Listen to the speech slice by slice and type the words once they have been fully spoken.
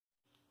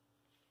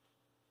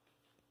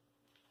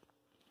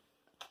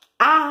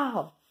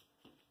Ow!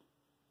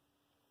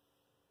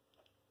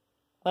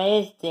 What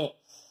is this?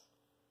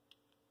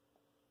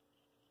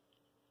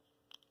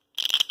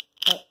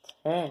 It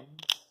turns.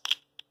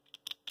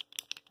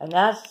 I'm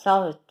now to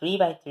solve a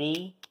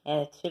 3x3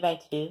 and a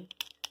 2x2.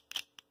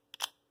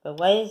 But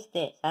what is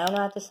this? I don't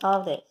know how to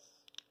solve this.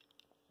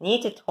 I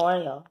need a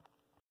tutorial.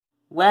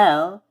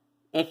 Well,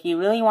 if you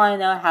really want to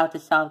know how to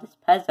solve this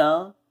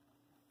puzzle,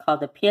 called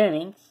the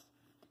Pyraminx,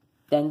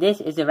 then this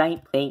is the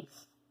right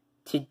place.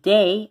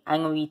 Today,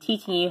 I'm going to be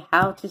teaching you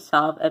how to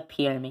solve a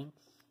Pyraminx.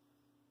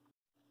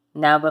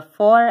 Now,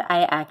 before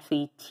I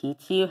actually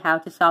teach you how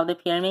to solve the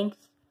Pyraminx,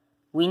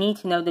 we need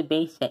to know the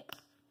basics.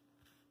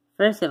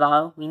 First of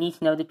all, we need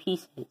to know the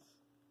pieces.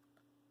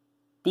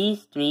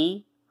 These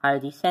three are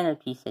the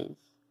centerpieces.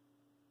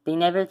 They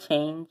never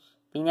change,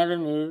 they never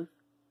move,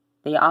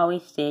 they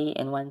always stay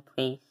in one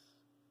place.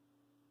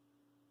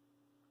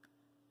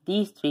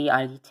 These three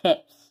are the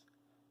tips,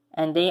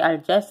 and they are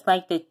just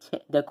like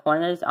the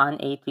corners on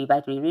a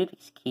 3x3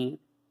 Rubik's Cube.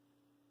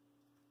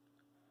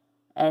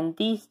 And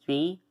these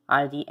three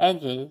are the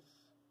edges.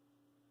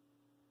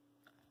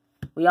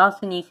 We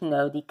also need to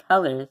know the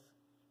colors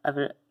of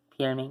a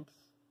Pyraminx.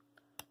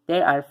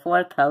 There are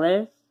 4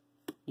 colors,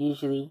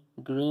 usually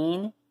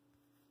green,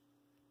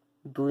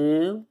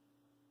 blue,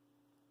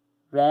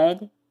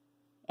 red,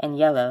 and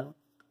yellow.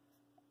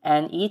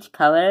 And each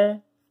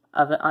color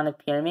on a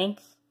Pyraminx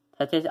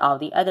touches all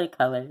the other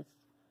colors,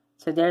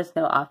 so there's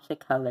no opposite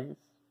colors.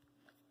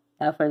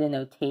 Now for the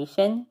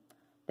notation,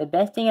 the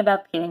best thing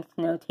about Pyraminx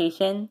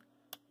notation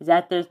is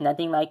that there's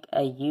nothing like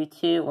a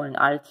U2 or an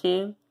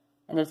R2,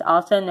 and there's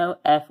also no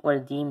F or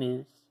D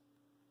moves.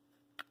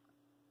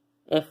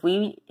 If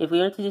we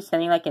were to do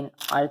something like an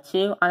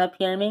R2 on a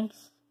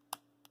Pyraminx,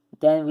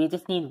 then we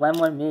just need one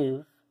more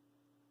move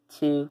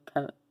to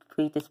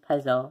complete this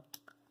puzzle.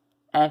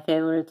 And if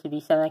it were to be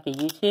something like a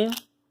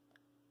U2,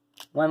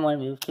 one more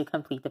move to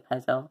complete the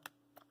puzzle.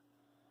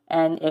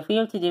 And if we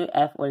were to do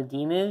F or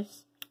D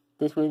moves,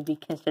 this would be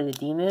considered a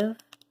D move,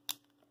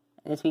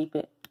 and this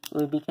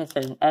would be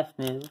considered an F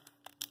move.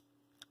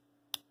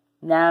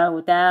 Now,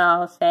 with that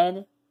all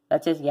said,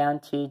 let's just get on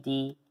to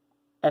the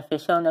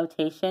official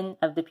notation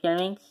of the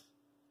Pyraminx.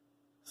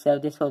 So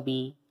this will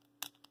be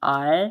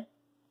R,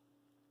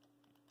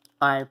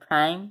 R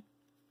prime,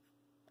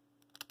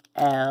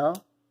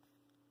 L,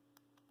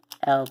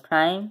 L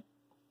prime,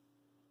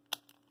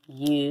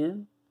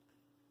 U,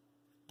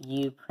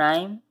 U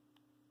prime,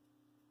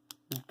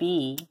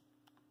 B,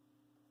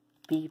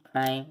 B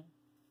prime.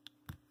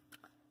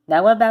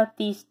 Now what about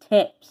these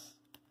tips?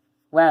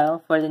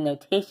 Well, for the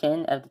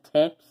notation of the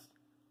tips,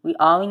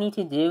 all we need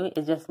to do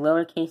is just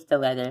lowercase the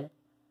letter.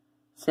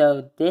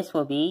 So this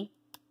will be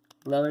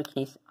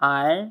lowercase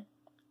r,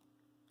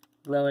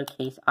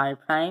 lowercase r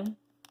prime,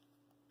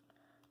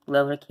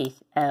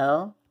 lowercase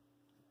l,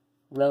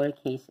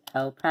 lowercase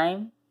l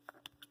prime,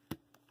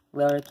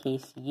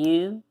 lowercase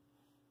u,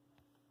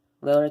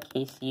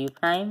 lowercase u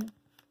prime,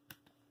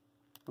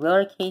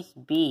 lowercase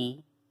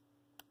b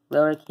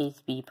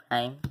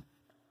prime.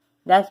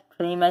 That's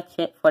pretty much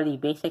it for the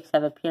basics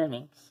of a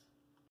Pyraminx.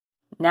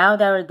 Now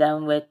that we're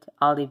done with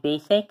all the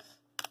basics,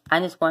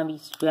 I'm just going to be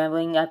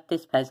scrambling up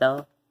this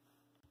puzzle.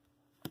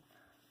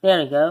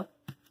 There we go.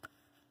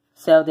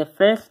 So the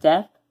first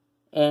step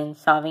in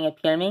solving a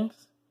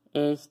Pyraminx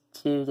is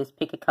to just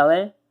pick a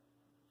color.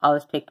 I'll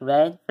just pick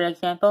red, for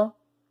example.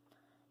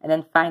 And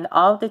then find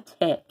all the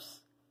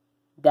tips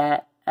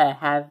that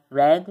have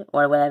red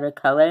or whatever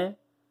color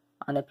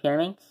on the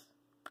Pyraminx.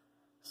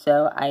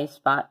 So I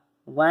spot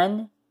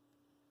 1,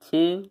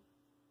 2,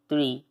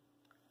 3.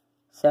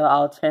 So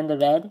I'll turn the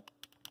red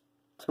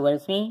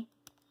towards me.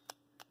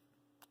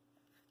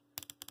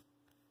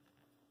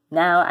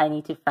 Now I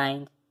need to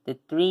find the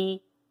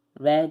 3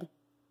 red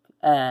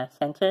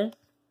centers.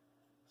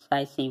 So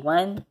I see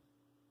 1,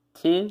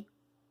 2,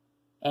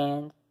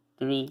 and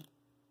 3.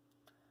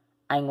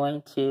 I'm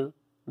going to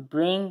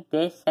bring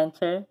this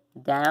center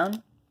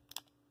down,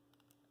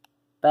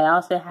 but I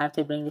also have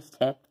to bring this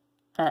tip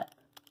up.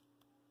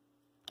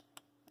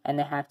 And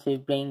I have to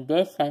bring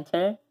this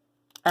center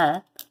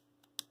up,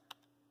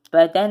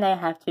 but then I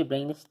have to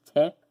bring this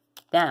tip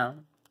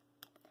down.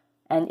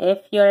 And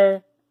if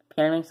your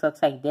Pyraminx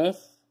looks like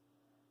this,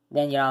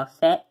 then you're all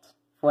set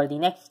for the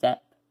next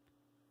step.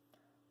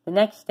 The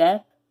next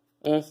step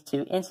is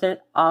to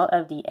insert all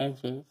of the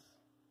edges.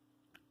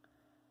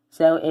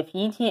 So if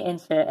you need to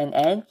insert an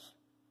edge,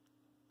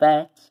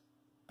 but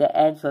the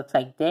edge looks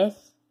like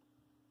this,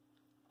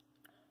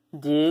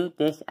 do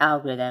this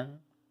algorithm.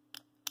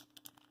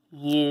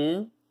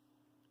 U,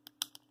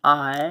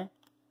 R,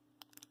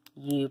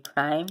 U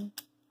prime,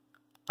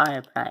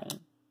 R prime.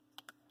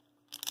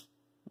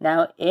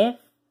 Now if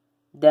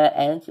the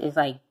edge is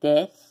like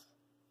this,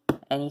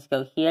 and needs to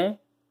go here,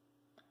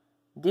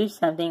 do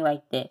something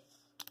like this.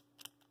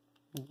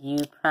 U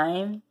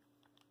prime,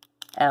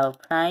 L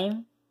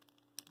prime,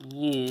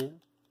 U,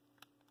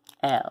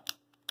 L.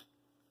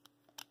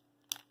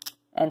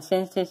 And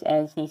since this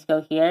edge needs to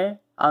go here,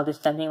 I'll do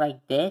something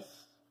like this.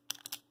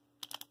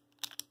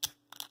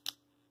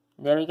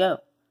 There we go.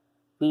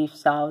 we've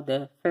solved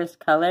the first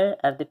color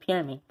of the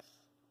Pyraminx.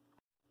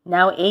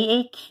 Now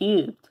AA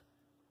cubed.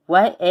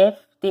 What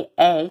if the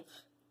edge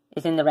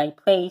is in the right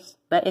place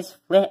but is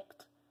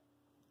flipped?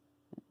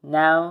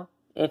 Now,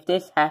 if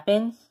this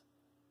happens,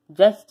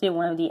 just do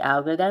one of the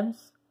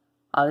algorithms.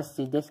 I'll just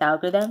do this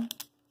algorithm.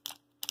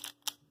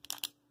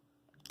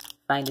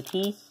 Find the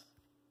piece.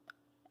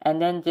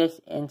 And then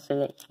just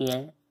insert it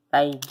here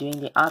by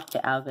doing the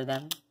opposite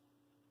algorithm.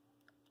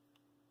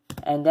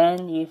 And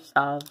then you've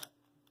solved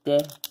your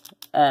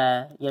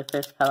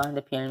first color on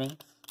the Pyraminx.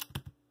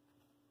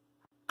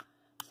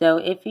 So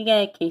if you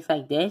get a case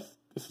like this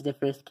is the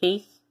first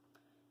case.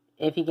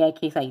 If you get a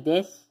case like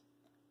this,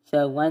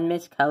 so one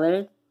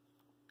miscolored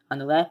on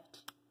the left,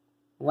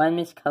 one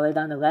miscolored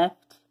on the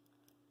left,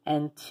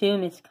 and two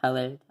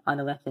miscolored on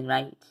the left and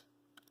right.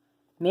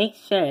 Make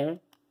sure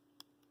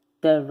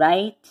the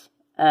right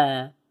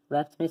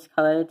left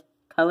miscolored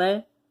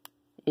color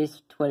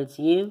is towards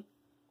you,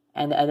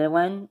 and the other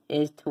one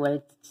is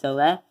towards the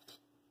left.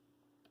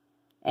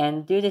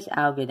 And do this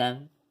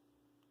algorithm.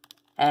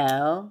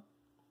 L,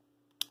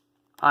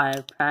 R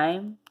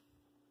prime,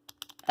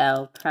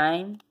 L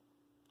prime,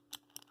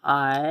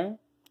 R,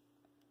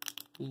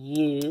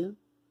 U,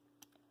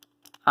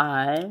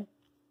 R,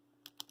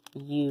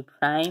 U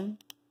prime,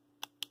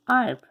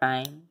 R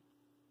prime.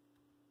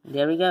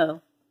 There we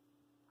go.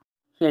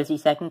 Here's the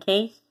second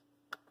case.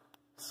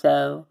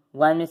 So,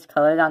 one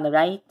miscolored on the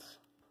right,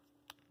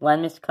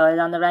 one miscolored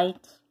on the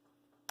right,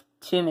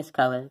 two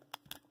miscolored.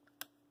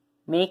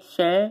 Make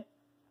sure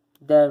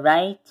the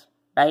right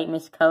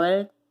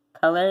miscolored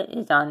color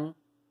is on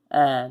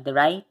the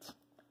right,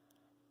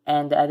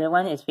 and the other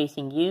one is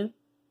facing you.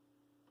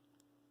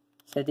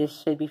 So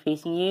this should be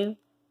facing you,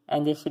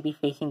 and this should be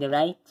facing the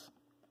right.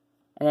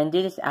 And then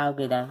do this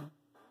algorithm.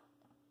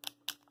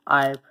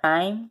 R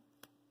prime,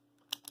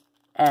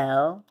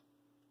 L,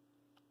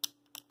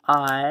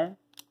 R,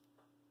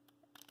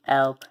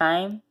 L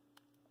prime,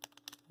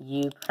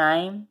 U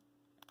prime,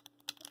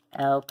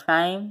 L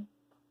prime,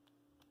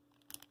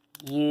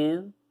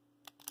 U,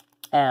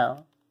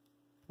 L.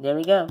 There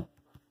we go.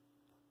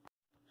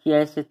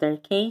 Here's the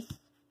third case,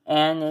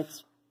 and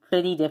it's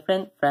pretty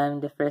different from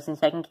the first and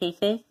second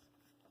cases.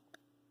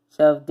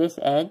 So this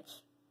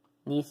edge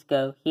needs to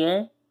go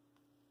here.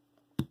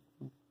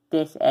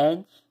 This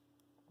edge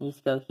needs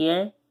to go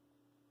here.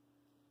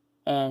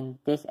 And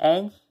this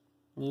edge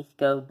needs to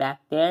go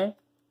back there.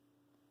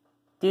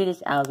 Do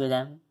this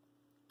algorithm.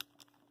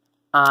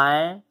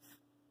 R,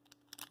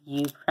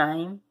 U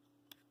prime,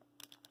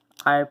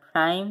 R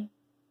prime,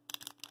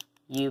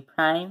 U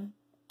prime,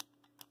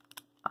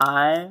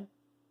 R,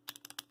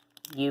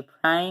 U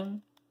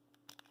prime,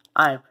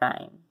 R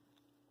prime.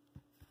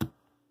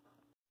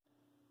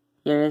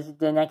 Here is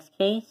the next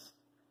case,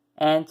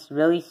 and it's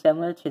really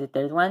similar to the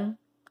third one,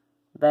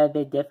 but a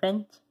bit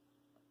different.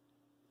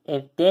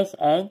 If this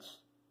edge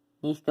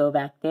needs to go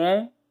back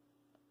there,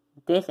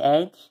 this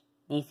edge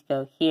needs to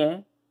go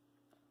here,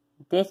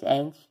 this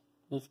edge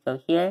needs to go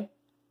here,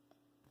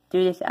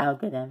 do this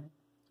algorithm.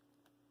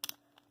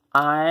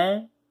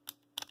 R,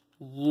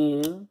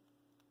 U,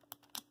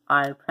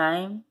 R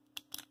prime,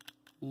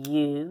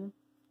 U,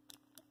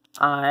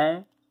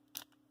 R,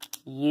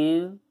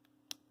 U,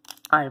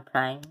 R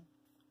prime.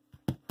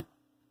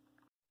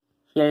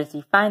 Here's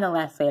the final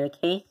last layer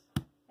case,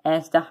 and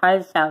it's the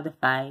hardest out of the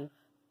 5.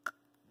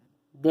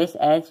 This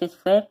edge is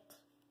flipped,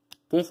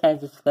 this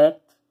edge is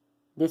flipped,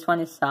 this one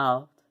is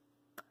solved.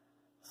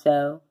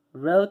 So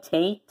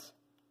rotate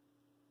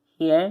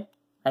here,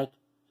 like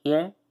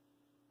here.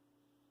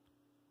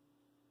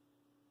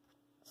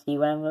 See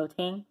what I'm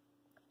rotating?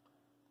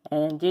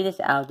 And then do this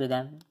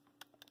algorithm.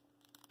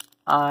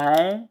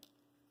 R,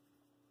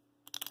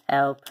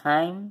 L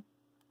prime,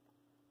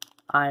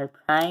 R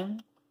prime,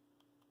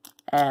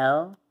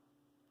 L.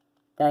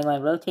 Then I'm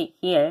going to rotate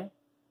here.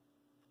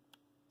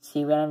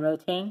 See where I'm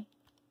rotating?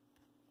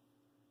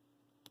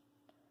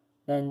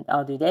 Then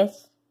I'll do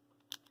this.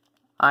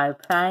 R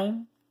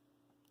prime,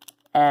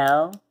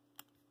 L,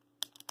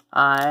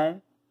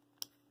 R,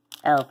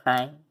 L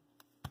prime.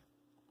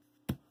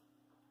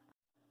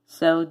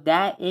 So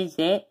that is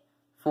it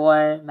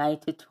for my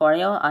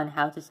tutorial on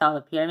how to solve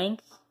a Pyraminx.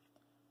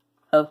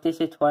 Hope this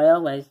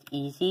tutorial was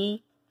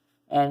easy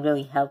and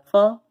really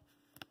helpful.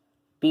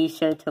 Be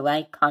sure to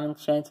like, comment,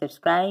 share, and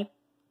subscribe.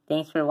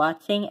 Thanks for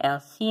watching, and I'll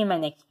see you in my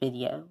next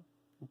video.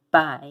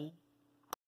 Bye.